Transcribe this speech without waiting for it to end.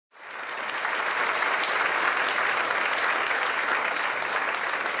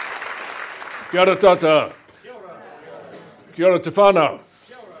Kia ora tata. Kia ora te whānau.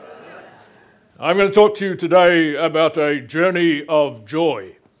 I'm going to talk to you today about a journey of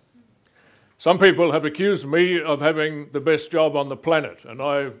joy. Some people have accused me of having the best job on the planet, and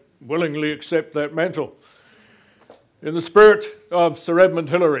I willingly accept that mantle. In the spirit of Sir Edmund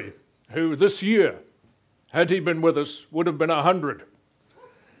Hillary, who this year, had he been with us, would have been 100.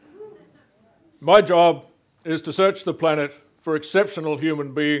 My job is to search the planet for exceptional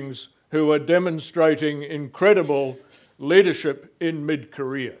human beings who are demonstrating incredible leadership in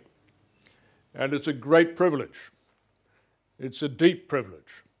mid-career. And it's a great privilege. It's a deep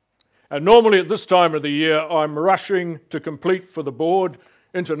privilege. And normally at this time of the year, I'm rushing to complete for the board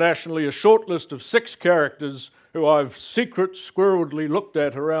internationally a short list of 6 characters who I've squirreledly looked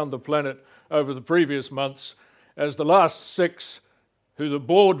at around the planet over the previous months as the last 6 who the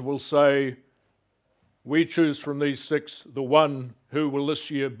board will say, we choose from these 6 the one who will this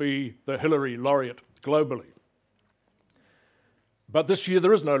year be the Hillary laureate globally. But this year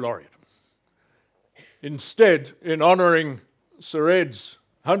there is no laureate. Instead, in honouring Sir Ed's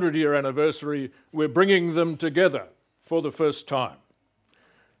 100-year anniversary, we're bringing them together for the first time.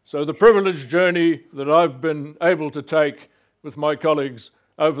 So the privileged journey that I've been able to take with my colleagues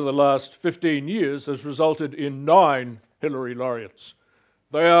over the last 15 years has resulted in 9 Hillary laureates.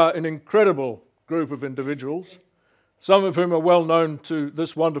 They are an incredible group of individuals, some of whom are well known to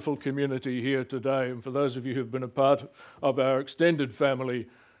this wonderful community here today, and for those of you who've been a part of our extended family,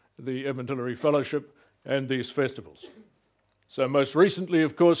 the Edmund Hillary Fellowship, and these festivals. So most recently,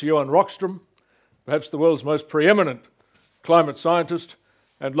 of course, Johan Rockström, perhaps the world's most preeminent climate scientist,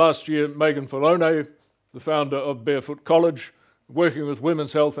 and last year, Megan Filone, the founder of Barefoot College, working with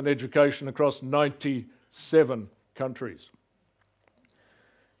women's health and education across 97 countries.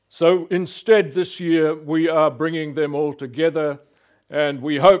 So instead, this year, we are bringing them all together, and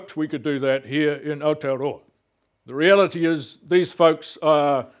we hoped we could do that here in Aotearoa. The reality is these folks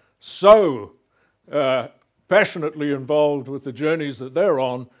are so passionately involved with the journeys that they're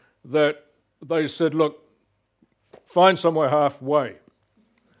on that they said, look, find somewhere halfway.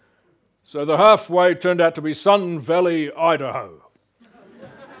 So the halfway turned out to be Sun Valley, Idaho.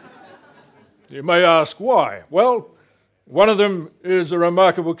 You may ask why. Well, one of them is a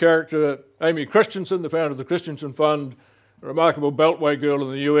remarkable character, Amy Christensen, the founder of the Christensen Fund, a remarkable Beltway girl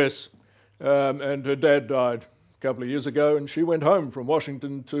in the US, and her dad died a couple of years ago, and she went home from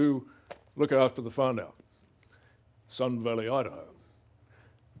Washington to look after the whānau, Sun Valley, Idaho.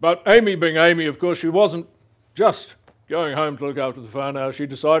 But Amy being Amy, of course, she wasn't just going home to look after the whānau. She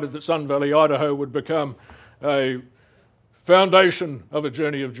decided that Sun Valley, Idaho would become a foundation of a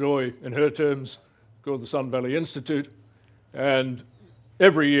journey of joy, in her terms, called the Sun Valley Institute. And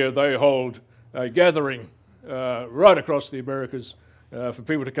every year they hold a gathering right across the Americas for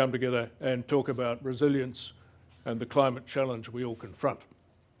people to come together and talk about resilience and the climate challenge we all confront.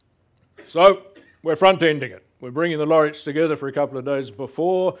 So we're front-ending it. We're bringing the laureates together for a couple of days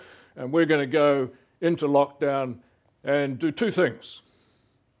before, and we're going to go into lockdown and do 2 things.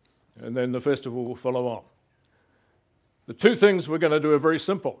 And then the festival will follow on. The 2 things we're going to do are very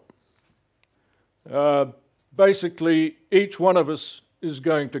simple. Basically, each one of us is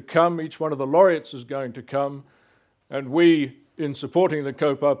going to come, each one of the laureates is going to come, and we, in supporting the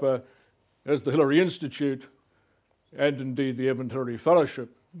kaupapa as the Hillary Institute, and indeed the Edmund Hillary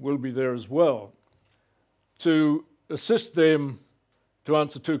Fellowship, will be there as well, to assist them to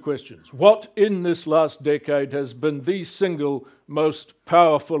answer 2 questions. What in this last decade has been the single most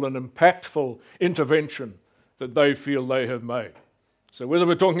powerful and impactful intervention that they feel they have made? So whether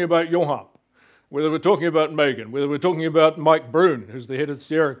we're talking about Johan, whether we're talking about Megan, whether we're talking about Mike Broon, who's the head of the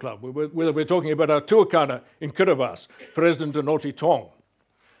Sierra Club, whether we're talking about our tuakana in Kiribati, President Oti Tong,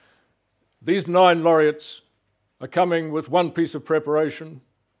 these 9 laureates are coming with one piece of preparation.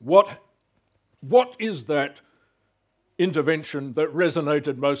 What is that intervention that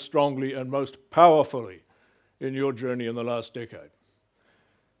resonated most strongly and most powerfully in your journey in the last decade?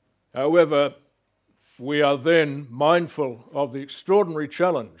 However, we are then mindful of the extraordinary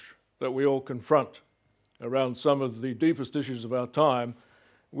challenge that we all confront around some of the deepest issues of our time.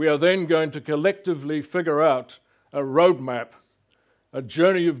 We are then going to collectively figure out a roadmap, a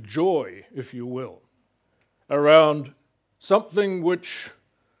journey of joy, if you will, around something which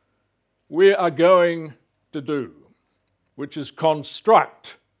we are going to do, which is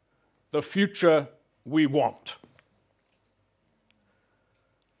construct the future we want.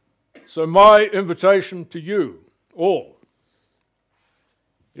 So my invitation to you all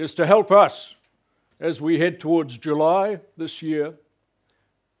is to help us as we head towards July this year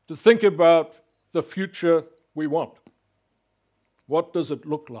to think about the future we want. What does it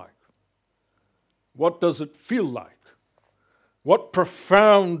look like? What does it feel like? What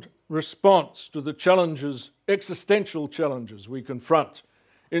profound response to the challenges, existential challenges we confront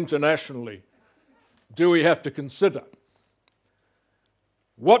internationally, do we have to consider?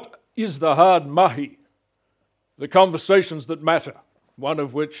 What is the hard mahi, the conversations that matter, one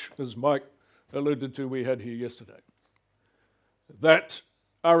of which, as Mike alluded to, we had here yesterday, that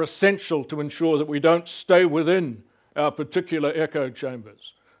are essential to ensure that we don't stay within our particular echo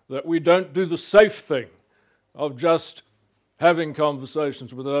chambers, that we don't do the safe thing of just having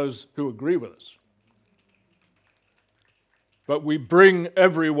conversations with those who agree with us, but we bring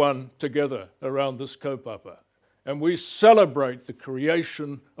everyone together around this kaupapa, and we celebrate the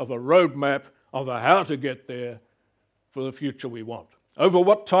creation of a roadmap of how to get there for the future we want. Over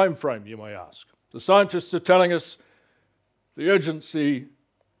what time frame, you may ask? The scientists are telling us the urgency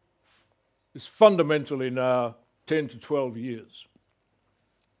is fundamentally now 10 to 12 years.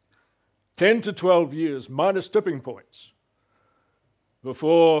 10 to 12 years minus tipping points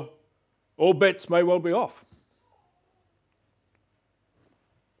before all bets may well be off.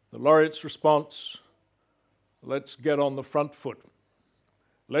 The laureate's response, let's get on the front foot.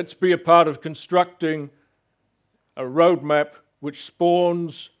 Let's be a part of constructing a roadmap which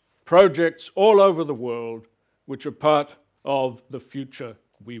spawns projects all over the world which are part of the future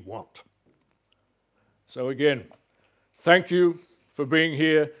we want. So again, thank you for being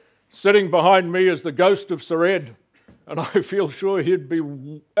here. Sitting behind me is the ghost of Sir Ed, and I feel sure he'd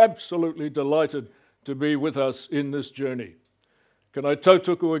be absolutely delighted to be with us in this journey. Can I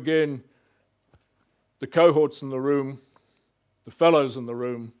tautuku again the cohorts in the room, the fellows in the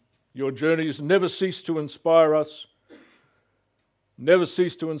room. Your journeys never cease to inspire us, never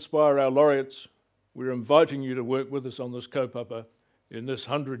cease to inspire our laureates. We're inviting you to work with us on this kaupapa in this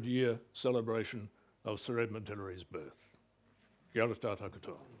 100-year celebration of Sir Edmund Hillary's birth. Kia ora tātou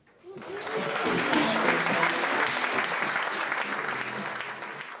katoa.